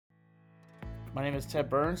My name is Ted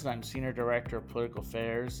Burns, and I'm Senior Director of Political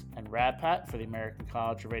Affairs and RADPAC for the American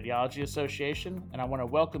College of Radiology Association, and I want to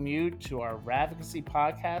welcome you to our RADVOCACY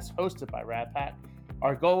podcast hosted by RADPAC.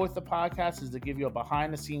 Our goal with the podcast is to give you a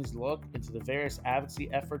behind-the-scenes look into the various advocacy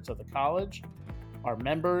efforts of the college, our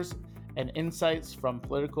members, and insights from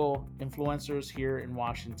political influencers here in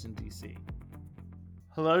Washington, D.C.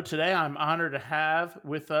 Hello, today I'm honored to have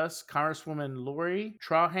with us Congresswoman Lori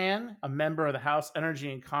Trahan, a member of the House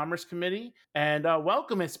Energy and Commerce Committee. And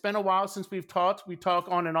welcome. It's been a while since we've talked. We talk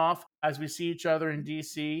on and off as we see each other in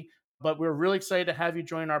DC, but we're really excited to have you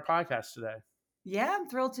join our podcast today. Yeah, I'm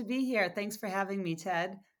thrilled to be here. Thanks for having me,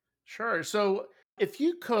 Ted. Sure. So if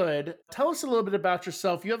you could tell us a little bit about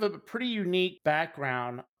yourself. You have a pretty unique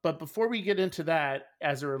background, but before we get into that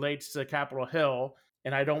as it relates to Capitol Hill,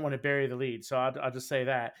 and I don't want to bury the lead, so I'll just say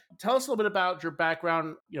that. Tell us a little bit about your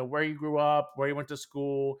background, where you grew up, where you went to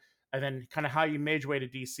school, and then kind of how you made your way to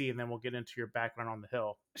DC, and then we'll get into your background on the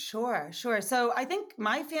Hill. Sure. So I think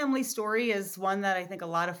my family story is one that I think a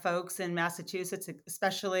lot of folks in Massachusetts,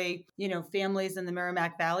 especially, families in the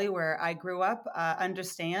Merrimack Valley where I grew up,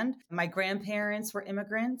 understand. My grandparents were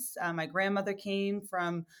immigrants. My grandmother came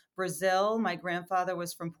from Brazil. My grandfather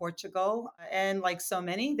was from Portugal. And like so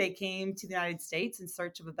many, they came to the United States in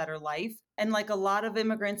search of a better life. And like a lot of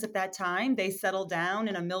immigrants at that time, they settled down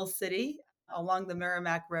in a mill city along the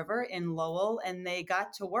Merrimack River in Lowell, and they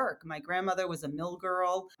got to work. My grandmother was a mill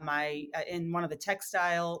girl. In one of the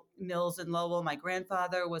textile mills in Lowell, my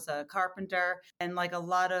grandfather was a carpenter. And like a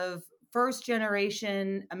lot of first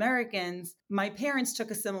generation Americans, my parents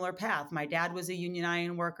took a similar path. My dad was a union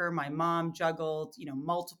iron worker. My mom juggled,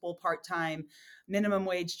 multiple part-time minimum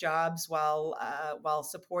wage jobs while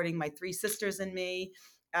supporting my three sisters and me.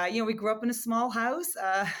 We grew up in a small house,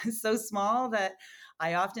 so small that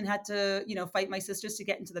I often had to, fight my sisters to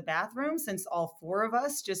get into the bathroom since all four of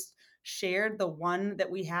us just shared the one that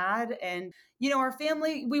we had. And, our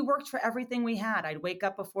family, we worked for everything we had. I'd wake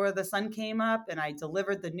up before the sun came up and I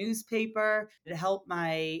delivered the newspaper to help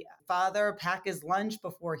my father pack his lunch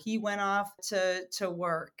before he went off to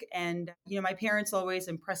work. And, my parents always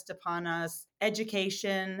impressed upon us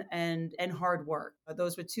education and hard work.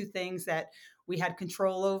 Those were two things that we had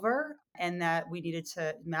control over and that we needed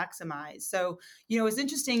to maximize. So, it's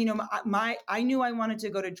interesting, I knew I wanted to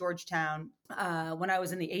go to Georgetown when I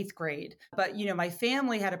was in the 8th grade, but, my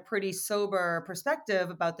family had a pretty sober perspective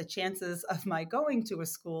about the chances of my going to a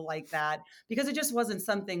school like that, because it just wasn't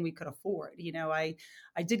something we could afford. I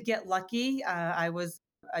did get lucky. I was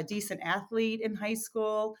a decent athlete in high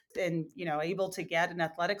school and, able to get an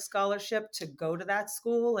athletic scholarship to go to that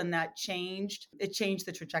school. And that changed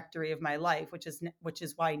the trajectory of my life, which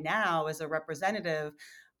is why now as a representative,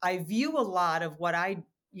 I view a lot of what I,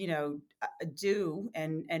 do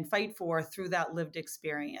and fight for through that lived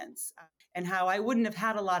experience, and how I wouldn't have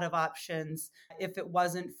had a lot of options if it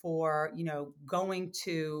wasn't for, going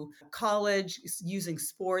to college, using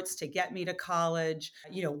sports to get me to college,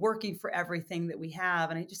 working for everything that we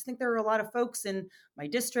have. And I just think there are a lot of folks in my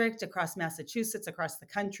district, across Massachusetts, across the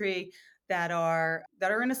country that are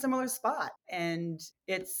in a similar spot. And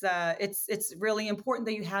it's really important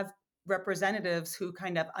that you have representatives who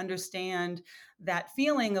kind of understand that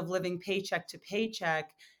feeling of living paycheck to paycheck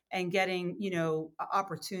and getting,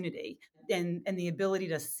 opportunity and the ability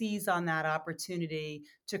to seize on that opportunity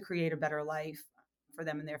to create a better life for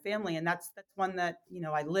them and their family. And that's one that,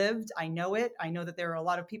 I lived, I know it. I know that there are a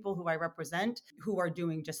lot of people who I represent who are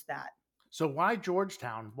doing just that. So why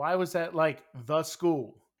Georgetown? Why was that like the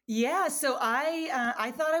school? Yeah, so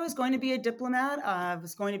I thought I was going to be a diplomat. I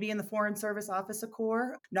was going to be in the Foreign Service Officer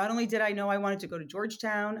Corps. Not only did I know I wanted to go to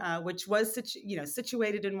Georgetown, which was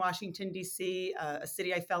situated in Washington D.C., a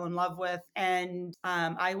city I fell in love with, and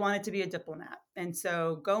I wanted to be a diplomat. And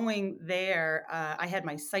so going there, I had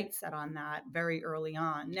my sights set on that very early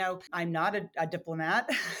on. Now, I'm not a diplomat.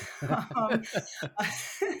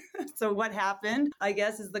 So what happened, I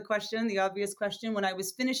guess, is the obvious question. When I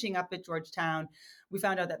was finishing up at Georgetown, we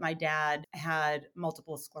found out that my dad had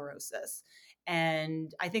multiple sclerosis.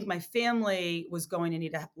 And I think my family was going to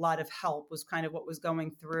need a lot of help, was kind of what was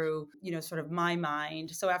going through, sort of my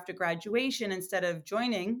mind. So after graduation, instead of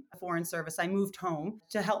joining the Foreign Service, I moved home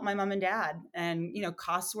to help my mom and dad. And,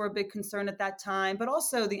 costs were a big concern at that time, but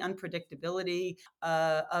also the unpredictability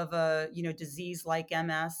of a, disease like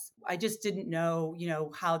MS. I just didn't know,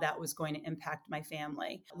 how that was going to impact my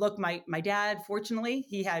family. Look, my dad, fortunately,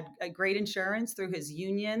 he had a great insurance through his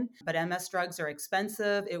union, but MS drugs are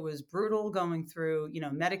expensive. It was brutal going through,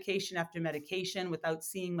 medication after medication without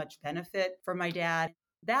seeing much benefit for my dad.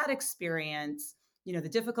 That experience the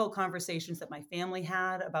difficult conversations that my family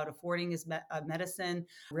had about affording his medicine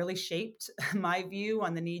really shaped my view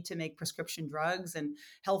on the need to make prescription drugs and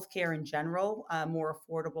healthcare in general more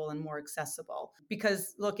affordable and more accessible.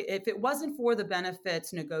 Because look, if it wasn't for the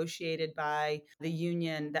benefits negotiated by the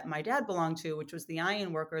union that my dad belonged to, which was the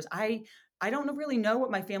iron workers, I don't really know what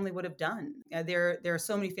my family would have done. There are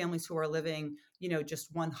so many families who are living,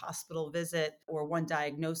 just one hospital visit or one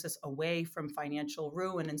diagnosis away from financial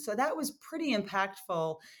ruin, and so that was pretty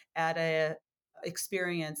impactful at a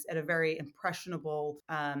experience at a very impressionable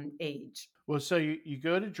age. Well, so you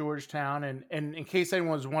go to Georgetown, and in case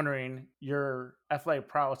anyone's wondering, your athletic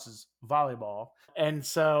prowess is volleyball. And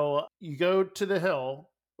so you go to the Hill,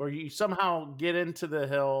 or you somehow get into the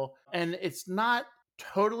Hill, and it's not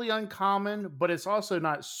totally uncommon, but it's also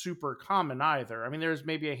not super common either. I mean, there's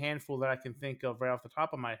maybe a handful that I can think of right off the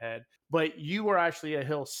top of my head, but you were actually a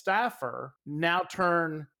Hill staffer, now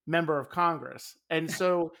turn member of Congress. And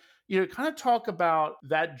so kind of talk about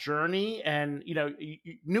that journey, and you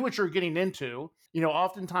knew what you were getting into.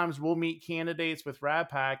 Oftentimes we'll meet candidates with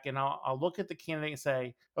RADPAC, and I'll look at the candidate and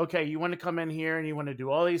say, okay, you want to come in here and you want to do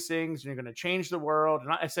all these things and you're going to change the world.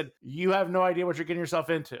 And I said, you have no idea what you're getting yourself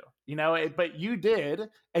into, but you did,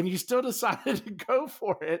 and you still decided to go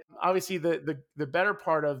for it. Obviously the better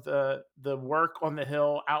part of the work on the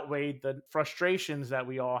Hill outweighed the frustrations that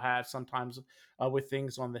we all have sometimes with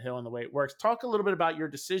things on the Hill and the way it works. Talk a little bit about your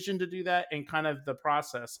decision to do that and kind of the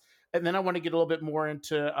process. And then I want to get a little bit more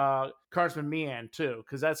into Congressman Meehan too,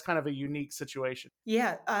 because that's kind of a unique situation.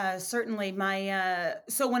 Yeah, certainly.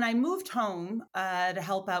 So when I moved home to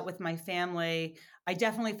help out with my family, I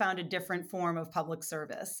definitely found a different form of public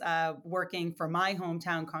service. Working for my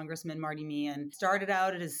hometown Congressman Marty Meehan, started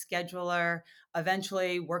out as scheduler,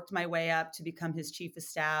 eventually worked my way up to become his chief of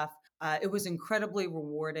staff. It was incredibly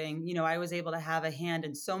rewarding. I was able to have a hand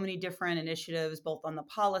in so many different initiatives, both on the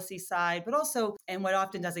policy side, but also, and what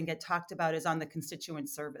often doesn't get talked about, is on the constituent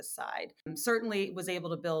service side. Certainly was able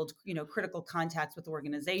to build, critical contacts with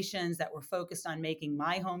organizations that were focused on making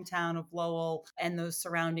my hometown of Lowell and those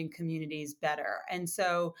surrounding communities better. And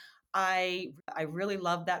so I really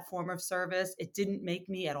loved that form of service. It didn't make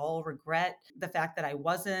me at all regret the fact that I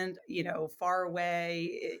wasn't, far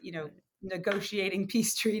away, negotiating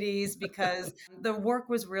peace treaties, because the work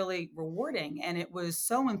was really rewarding and it was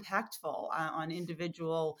so impactful on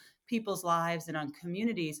individual people's lives and on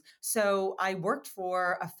communities. So I worked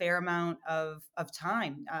for a fair amount of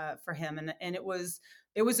time for him, and it was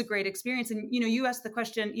a great experience. And you asked the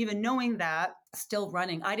question, even knowing that, still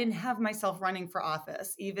running. I didn't have myself running for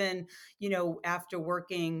office, even after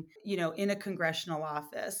working in a congressional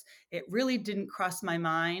office. It really didn't cross my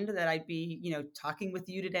mind that I'd be talking with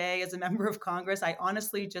you today as a member of Congress. I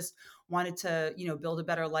honestly just wanted to build a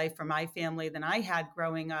better life for my family than I had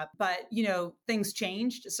growing up. But things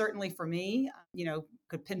changed, certainly for me.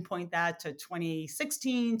 Could pinpoint that to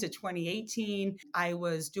 2016 to 2018. I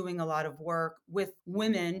was doing a lot of work with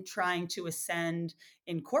women trying to ascend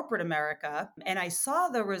in corporate America. And I saw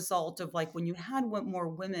the result of, like, when you had more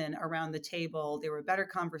women around the table, there were better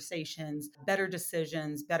conversations, better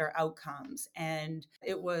decisions, better outcomes. And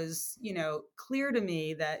it was, clear to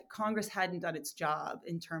me that Congress hadn't done its job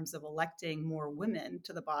in terms of electing more women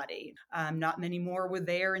to the body. Not many more were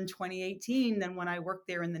there in 2018 than when I worked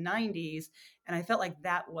there in the 90s. And I felt like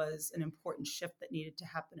that was an important shift that needed to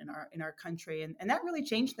happen in our country. And that really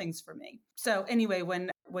changed things for me. So anyway,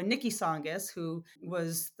 when Nikki Tsongas, who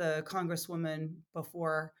was the Congresswoman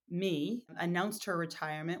before me, announced her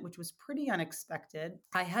retirement, which was pretty unexpected,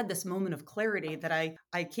 I had this moment of clarity that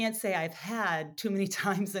I can't say I've had too many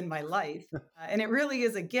times in my life. And it really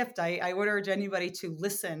is a gift. I would urge anybody to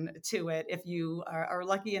listen to it if you are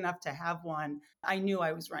lucky enough to have one. I knew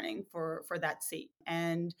I was running for that seat.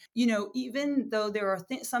 And, even though there are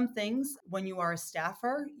some things when you are a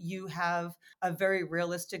staffer, you have a very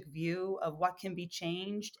realistic view of what can be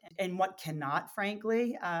changed and what cannot,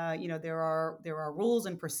 frankly. There are rules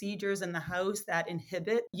and procedures in the House that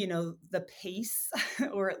inhibit, the pace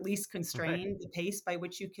or at least constrain the pace by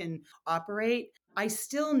which you can operate. I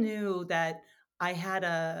still knew that I had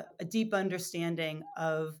a deep understanding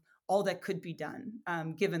of all that could be done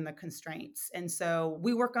given the constraints. And so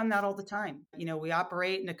we work on that all the time. We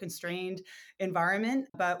operate in a constrained environment,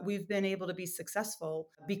 but we've been able to be successful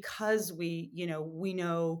because we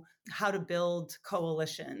know how to build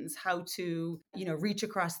coalitions, how to, reach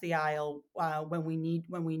across the aisle when we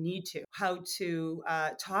need to, how to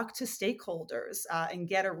talk to stakeholders and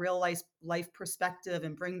get a real life perspective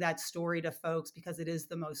and bring that story to folks because it is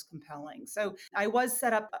the most compelling. So I was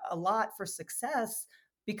set up a lot for success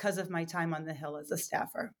because of my time on the Hill as a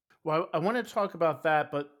staffer. Well, I want to talk about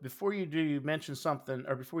that, but before you do, you mentioned something,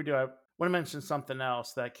 or before we do, I want to mention something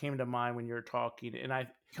else that came to mind when you were talking, and I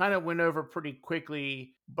kind of went over pretty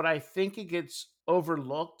quickly, but I think it gets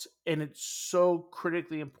overlooked, and it's so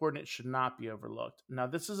critically important it should not be overlooked. Now,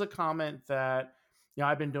 this is a comment that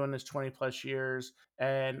I've been doing this 20 plus years,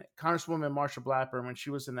 and Congresswoman Marsha Blackburn, when she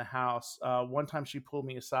was in the House, one time she pulled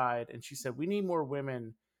me aside and she said, "We need more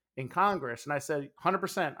women in Congress." And I said,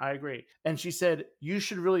 100%, I agree. And she said, "You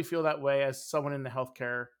should really feel that way as someone in the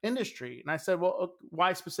healthcare industry." And I said, "Well,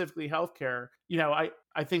 why specifically healthcare?"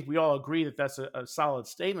 I think we all agree that that's a solid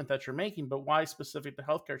statement that you're making, but why specific to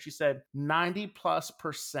healthcare? She said,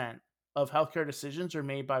 90+% of healthcare decisions are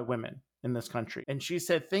made by women in this country. And she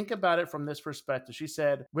said, think about it from this perspective. She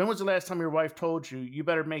said, "When was the last time your wife told you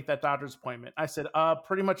better make that doctor's appointment?" I said,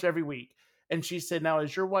 pretty much every week." And she said, "Now,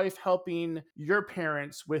 is your wife helping your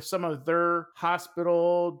parents with some of their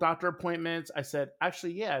hospital doctor appointments?" I said,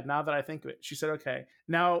 "Actually, yeah, now that I think of it." She said, "Okay.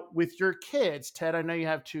 Now, with your kids, Ted, I know you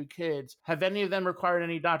have 2 kids. Have any of them required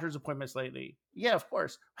any doctor's appointments lately?" "Yeah, of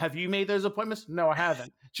course." "Have you made those appointments?" "No, I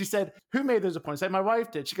haven't." She said, "Who made those appointments?" I said, "My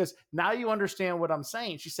wife did." She goes, "Now you understand what I'm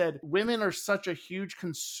saying." She said, women are such a huge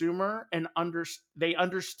consumer and they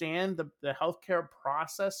understand the healthcare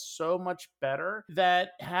process so much better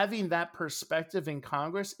that having that perspective in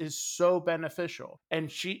Congress is so beneficial. And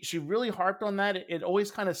she really harped on that. It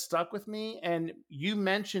always kind of stuck with me. And you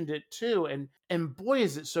mentioned it too. And boy,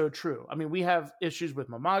 is it so true. I mean, we have issues with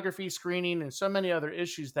mammography screening and so many other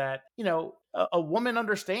issues that, a woman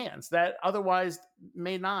understands that otherwise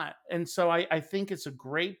may not. And so I think it's a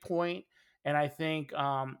great point. And I think,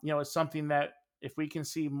 it's something that if we can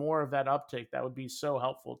see more of that uptake, that would be so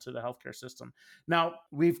helpful to the healthcare system. Now,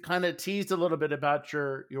 we've kind of teased a little bit about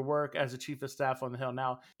your work as a chief of staff on the Hill.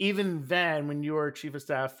 Now, even then, when you were chief of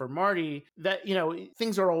staff for Marty, that,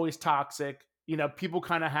 things are always toxic. People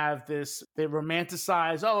kind of have this, they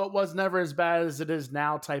romanticize, "Oh, it was never as bad as it is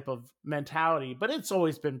now" type of mentality, but it's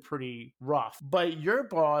always been pretty rough. But your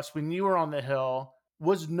boss, when you were on the Hill,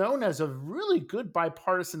 was known as a really good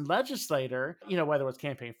bipartisan legislator, whether it was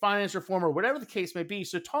campaign finance reform or whatever the case may be.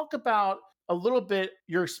 So talk about a little bit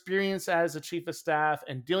your experience as a chief of staff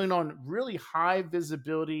and dealing on really high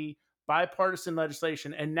visibility bipartisan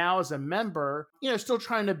legislation. And now as a member, still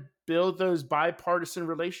trying to build those bipartisan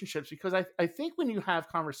relationships, because I think when you have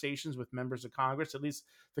conversations with members of Congress, at least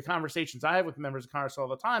the conversations I have with members of Congress all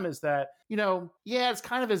the time, is that, yeah, it's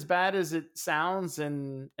kind of as bad as it sounds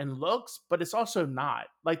and looks, but it's also not.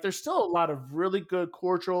 Like, there's still a lot of really good,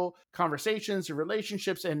 cordial conversations and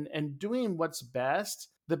relationships and doing what's best,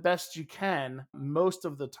 the best you can most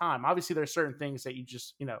of the time. Obviously, there are certain things that you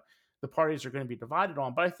just, the parties are going to be divided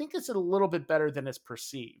on, but I think it's a little bit better than it's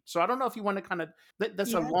perceived. So I don't know if you want to kind of,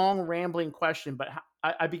 that's a Yeah. long rambling question, but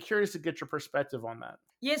I'd be curious to get your perspective on that.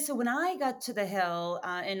 Yeah, so when I got to the Hill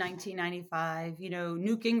in 1995,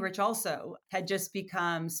 Newt Gingrich also had just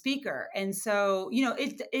become speaker, and so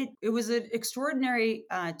it was an extraordinary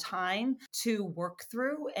time to work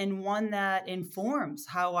through, and one that informs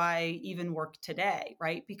how I even work today,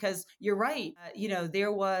 right? Because you're right,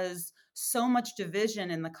 there was so much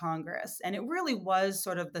division in the Congress, and it really was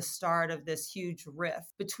sort of the start of this huge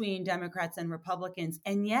rift between Democrats and Republicans,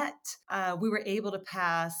 and yet we were able to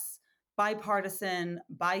pass bipartisan,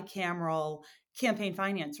 bicameral campaign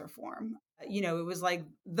finance reform. It was like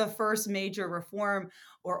the first major reform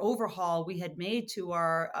or overhaul we had made to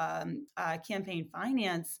our campaign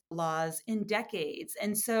finance laws in decades.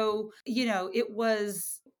 And so, it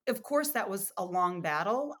was, of course, that was a long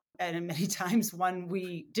battle. And many times one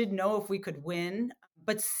we didn't know if we could win.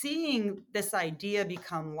 But seeing this idea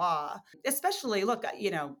become law, especially, look,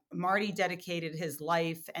 Marty dedicated his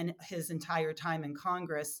life and his entire time in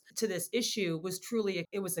Congress to this issue, was truly,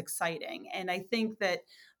 it was exciting. And I think that,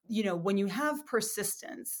 when you have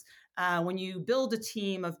persistence, when you build a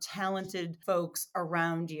team of talented folks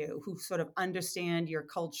around you who sort of understand your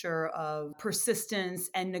culture of persistence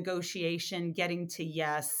and negotiation, getting to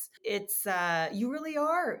yes, it's you really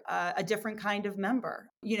are a different kind of member.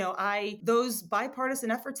 Those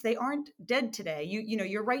bipartisan efforts, they aren't dead today.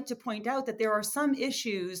 You're right to point out that there are some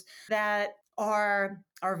issues that are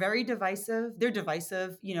very divisive. They're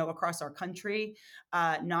divisive, across our country,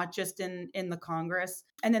 not just in the Congress.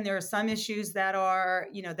 And then there are some issues that are,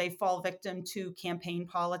 they fall victim to campaign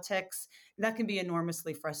politics. That can be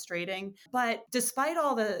enormously frustrating. But despite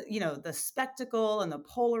all the, the spectacle and the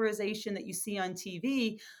polarization that you see on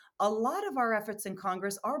TV, a lot of our efforts in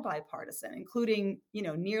Congress are bipartisan, including,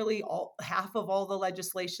 nearly half of all the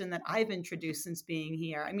legislation that I've introduced since being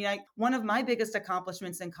here. I mean, one of my biggest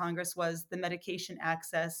accomplishments in Congress was the Medication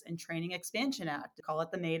Access and Training Expansion Act, call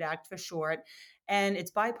it the MAID Act for short. And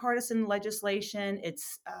it's bipartisan legislation.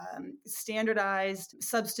 It's standardized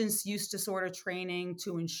substance use disorder training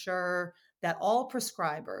to ensure that all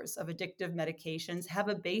prescribers of addictive medications have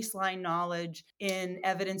a baseline knowledge in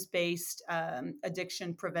evidence-based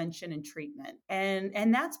addiction prevention and treatment.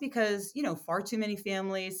 And that's because, far too many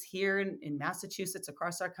families here in Massachusetts,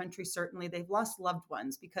 across our country, certainly, they've lost loved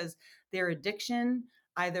ones because their addiction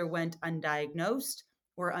either went undiagnosed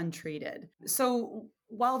or untreated. So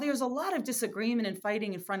while there's a lot of disagreement and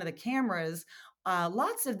fighting in front of the cameras,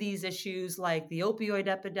 lots of these issues, like the opioid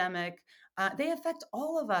epidemic, they affect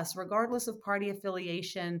all of us, regardless of party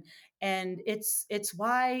affiliation. And it's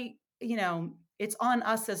why, it's on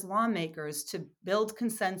us as lawmakers to build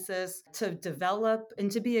consensus, to develop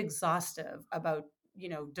and to be exhaustive about,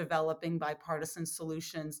 developing bipartisan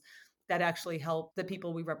solutions that actually help the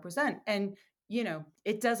people we represent. And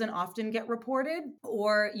it doesn't often get reported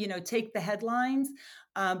or, take the headlines,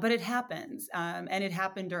 but it happens. And it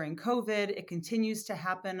happened during COVID. It continues to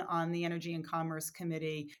happen on the Energy and Commerce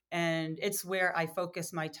Committee. And it's where I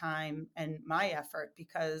focus my time and my effort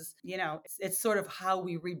because, it's sort of how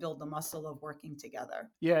we rebuild the muscle of working together.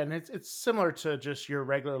 Yeah, and it's similar to just your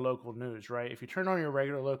regular local news, right? If you turn on your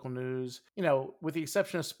regular local news, with the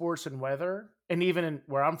exception of sports and weather, and even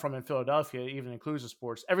where I'm from in Philadelphia, even includes the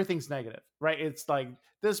sports, everything's negative, right? It's like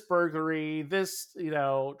this burglary, this,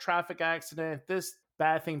 traffic accident, this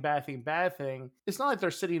bad thing, bad thing, bad thing. It's not like they're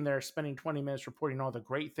sitting there spending 20 minutes reporting all the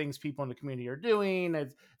great things people in the community are doing.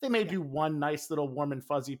 They may do one nice little warm and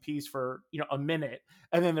fuzzy piece for, a minute.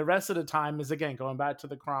 And then the rest of the time is, again, going back to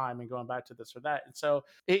the crime and going back to this or that. And so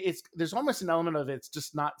there's almost an element of it's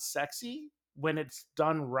just not sexy when it's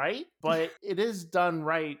done right, but it is done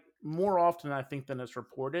right more often, I think, than it's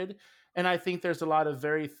reported. And I think there's a lot of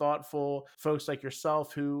very thoughtful folks like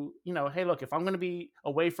yourself who, hey, look, if I'm going to be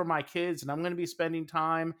away from my kids and I'm going to be spending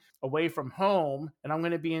time away from home and I'm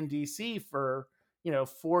going to be in DC for,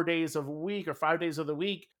 4 days of a week or 5 days of the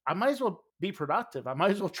week, I might as well be productive. I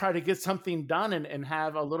might as well try to get something done and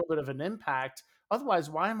have a little bit of an impact. Otherwise,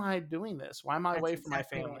 why am I doing this? Why am I That's away from my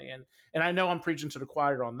exactly family? right. And I know I'm preaching to the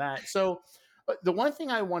choir on that. So the one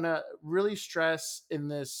thing I want to really stress in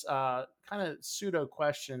this kind of pseudo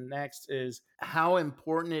question next is how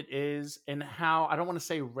important it is, and how, I don't want to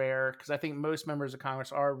say rare, because I think most members of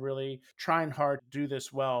Congress are really trying hard to do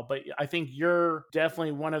this well. But I think you're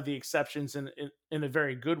definitely one of the exceptions in a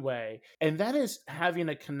very good way. And that is having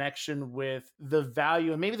a connection with the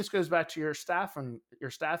value. And maybe this goes back to your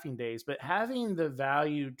staffing days, but having the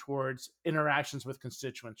value towards interactions with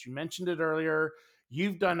constituents. You mentioned it earlier.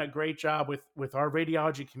 You've done a great job with our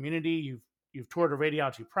radiology community. You've toured a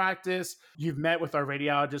radiology practice. You've met with our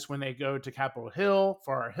radiologists when they go to Capitol Hill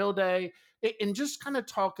for our Hill Day, and just kind of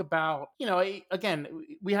talk about, again,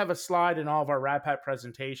 we have a slide in all of our RADPAC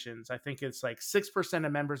presentations. I think it's like 6%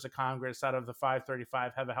 of members of Congress out of the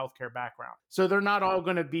 535 have a healthcare background. So they're not all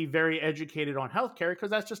going to be very educated on healthcare because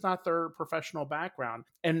that's just not their professional background.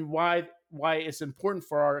 And why it's important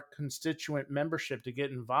for our constituent membership to get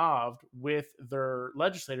involved with their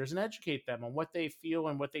legislators and educate them on what they feel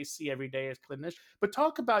and what they see every day as clinicians. But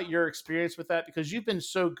talk about your experience with that, because you've been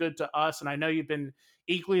so good to us, and I know you've been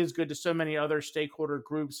equally as good to so many other stakeholder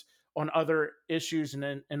groups on other issues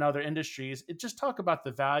and in other industries. Just talk about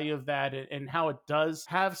the value of that and how it does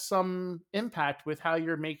have some impact with how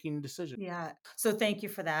you're making decisions. Yeah. So thank you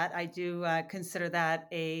for that. I do consider that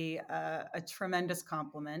a tremendous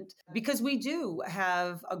compliment because we do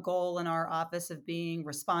have a goal in our office of being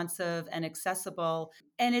responsive and accessible,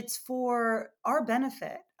 and it's for our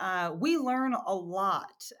benefit. We learn a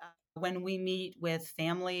lot when we meet with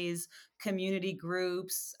families, community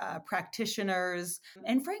groups, practitioners,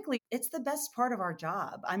 and frankly, it's the best part of our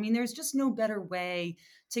job. I mean, there's just no better way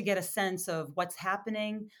to get a sense of what's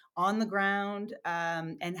happening on the ground,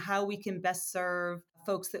 and how we can best serve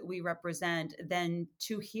folks that we represent than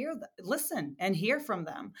to listen and hear from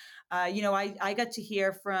them. I got to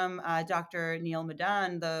hear from Dr. Neil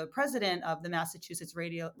Madan, the president of the Massachusetts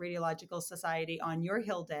Radiological Society, on your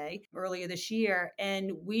Hill Day earlier this year,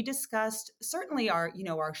 and we discussed certainly our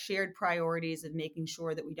shared priorities of making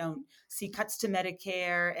sure that we don't see cuts to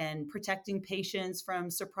Medicare and protecting patients from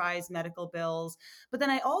surprise medical bills. But then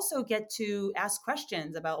I also get to ask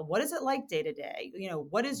questions about what is it like day to day?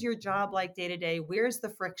 What is your job like day to day? Where's the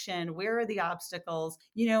friction? Where are the obstacles?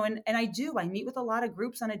 And I meet with a lot of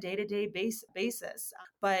groups on a day to day basis.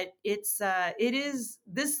 But it is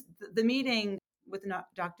the meeting with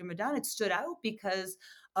Dr. Madan, it stood out because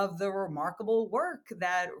of the remarkable work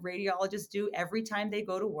that radiologists do every time they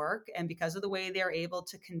go to work, and because of the way they're able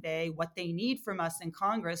to convey what they need from us in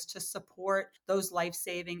Congress to support those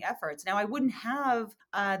life-saving efforts. Now, I wouldn't have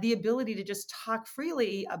the ability to just talk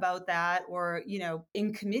freely about that, or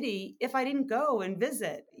in committee, if I didn't go and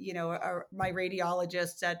visit my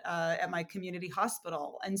radiologist at my community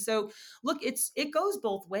hospital. And so, look, it goes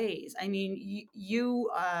both ways. I mean, you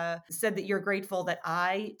said that you're grateful that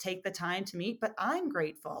I take the time to meet, but I'm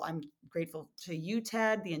grateful. I'm grateful to you,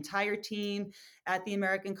 Ted, the entire team at the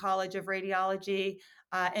American College of Radiology,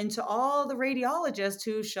 and to all the radiologists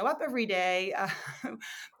who show up every day,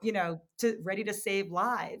 ready to save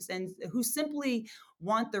lives, and who simply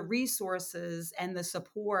want the resources and the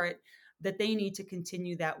support that they need to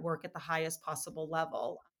continue that work at the highest possible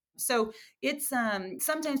level. So it's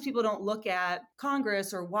sometimes people don't look at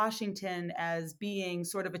Congress or Washington as being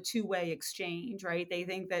sort of a two-way exchange, right? They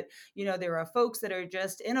think that there are folks that are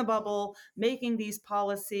just in a bubble making these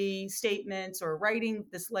policy statements or writing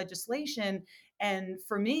this legislation. And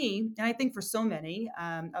for me, and I think for so many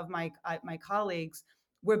of my colleagues,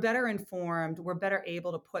 we're better informed, we're better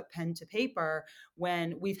able to put pen to paper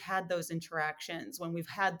when we've had those interactions, when we've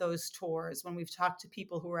had those tours, when we've talked to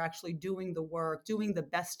people who are actually doing the work, doing the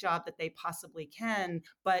best job that they possibly can,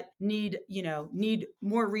 but need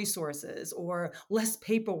more resources or less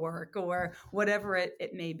paperwork or whatever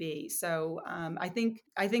it may be. So I think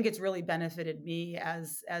it's really benefited me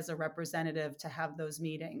as a representative to have those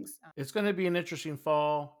meetings. It's going to be an interesting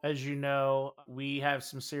fall. As you know, we have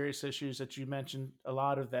some serious issues that you mentioned, a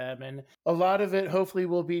lot of them, and a lot of it hopefully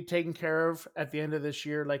will be taken care of at the end of this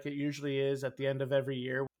year, like it usually is at the end of every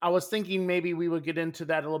year. I was thinking maybe we would get into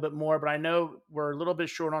that a little bit more, but I know we're a little bit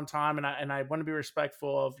short on time, and I want to be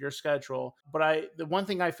respectful of your schedule. But the one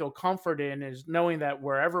thing I feel comfort in is knowing that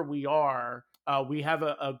wherever we are, we have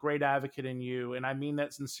a great advocate in you, and I mean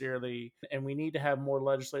that sincerely. And we need to have more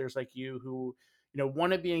legislators like you who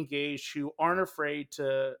want to be engaged, who aren't afraid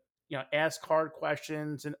to ask hard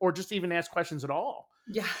questions, and or just even ask questions at all.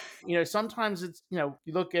 Yeah. Sometimes it's you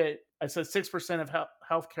look at, I said 6% of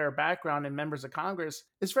healthcare background in members of Congress.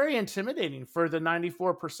 It's very intimidating for the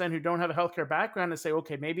 94% who don't have a healthcare background to say,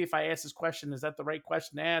 okay, maybe if I ask this question, is that the right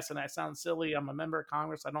question to ask? And I sound silly. I'm a member of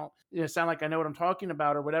Congress. I don't sound like I know what I'm talking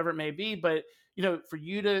about, or whatever it may be. But for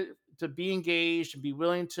you to be engaged and be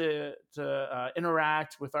willing to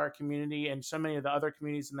interact with our community and so many of the other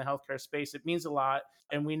communities in the healthcare space, it means a lot.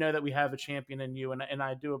 And we know that we have a champion in you, and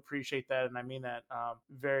I do appreciate that, and I mean that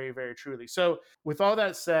very, very truly. So with all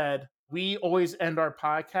that said, we always end our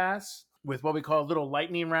podcasts with what we call a little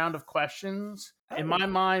lightning round of questions. Oh. In my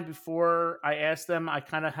mind, before I ask them, I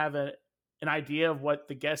kind of have an idea of what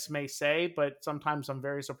the guests may say, but sometimes I'm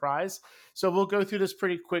very surprised. So we'll go through this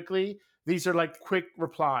pretty quickly. These are like quick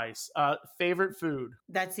replies. Favorite food?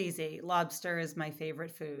 That's easy. Lobster is my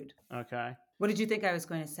favorite food. Okay. What did you think I was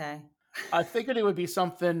going to say? I figured it would be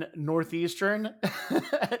something Northeastern.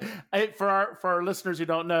 For our listeners who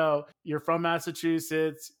don't know, you're from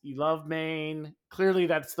Massachusetts. You love Maine. Clearly,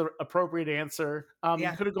 that's the appropriate answer.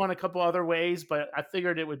 Yeah. You could have gone a couple other ways, but I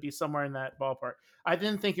figured it would be somewhere in that ballpark. I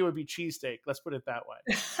didn't think it would be cheesesteak. Let's put it that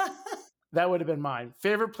way. That would have been mine.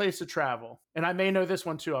 Favorite place to travel? And I may know this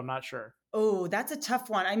one too. I'm not sure. Oh, that's a tough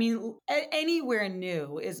one. I mean, anywhere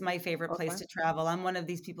new is my favorite place Okay. to travel. I'm one of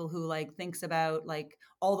these people who thinks about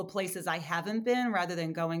all the places I haven't been rather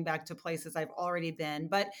than going back to places I've already been.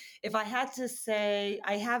 But if I had to say,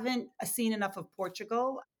 I haven't seen enough of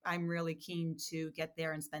Portugal. I'm really keen to get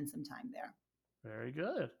there and spend some time there. Very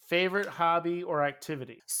good. Favorite hobby or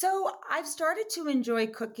activity? So I've started to enjoy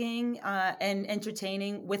cooking and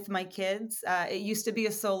entertaining with my kids. It used to be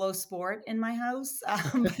a solo sport in my house,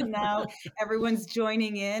 but now everyone's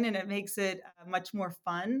joining in, and it makes it much more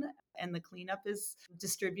fun. And the cleanup is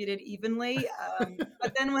distributed evenly.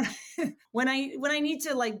 But then when I need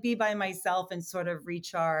to be by myself and sort of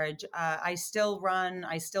recharge, I still run,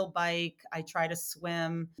 I still bike, I try to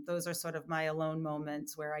swim. Those are sort of my alone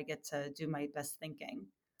moments where I get to do my best thinking.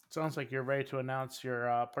 Sounds like you're ready to announce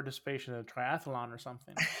your participation in a triathlon or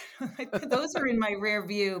something. Those are in my rear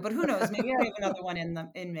view, but who knows? Maybe I have another one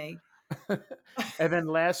in me. And then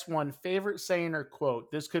last one, favorite saying or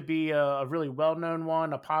quote. This could be a really well-known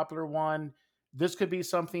one, a popular one. This could be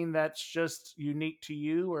something that's just unique to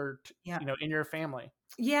you or Yeah. in your family.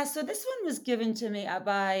 Yeah, so this one was given to me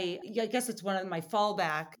by, yeah, I guess it's one of my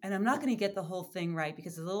fallback, and I'm not going to get the whole thing right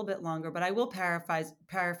because it's a little bit longer, but I will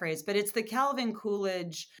paraphrase, but it's the Calvin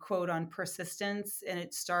Coolidge quote on persistence. And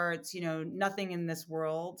it starts, nothing in this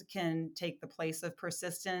world can take the place of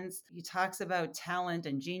persistence. He talks about talent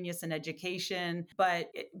and genius and education, but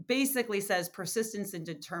it basically says persistence and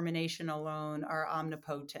determination alone are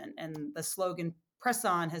omnipotent. And the slogan, press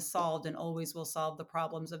on, has solved and always will solve the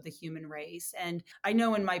problems of the human race. And I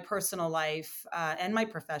know in my personal life and my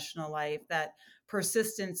professional life that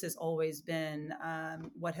persistence has always been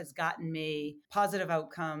what has gotten me positive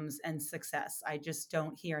outcomes and success. I just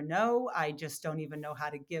don't hear no. I just don't even know how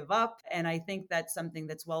to give up. And I think that's something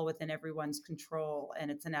that's well within everyone's control.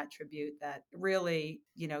 And it's an attribute that really,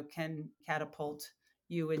 can catapult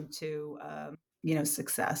you into,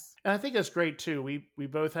 success. And I think that's great too. We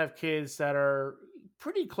both have kids that are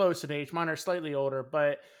pretty close in age. Mine are slightly older,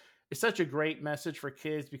 but it's such a great message for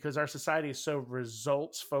kids because our society is so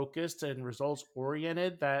results focused and results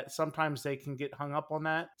oriented that sometimes they can get hung up on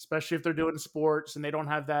that, especially if they're doing sports and they don't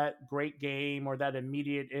have that great game or that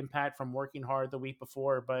immediate impact from working hard the week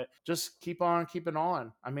before. But just keep on keeping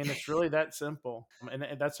on. I mean, it's really that simple. And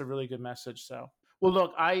that's a really good message. So well,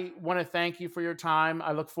 look, I want to thank you for your time.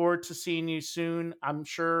 I look forward to seeing you soon. I'm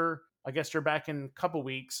sure, I guess you're back in a couple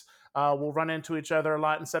weeks. We'll run into each other a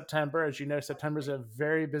lot in September. As you know, September is a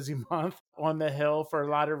very busy month on the Hill for a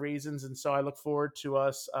lot of reasons. And so I look forward to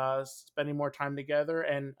us spending more time together.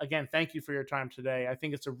 And again, thank you for your time today. I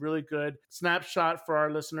think it's a really good snapshot for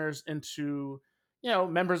our listeners into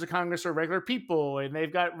members of Congress are regular people and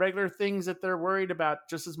they've got regular things that they're worried about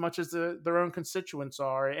just as much as their own constituents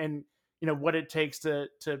are. And what it takes to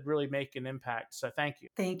really make an impact. So thank you.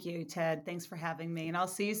 Thank you, Ted. Thanks for having me, and I'll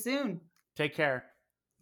see you soon. Take care.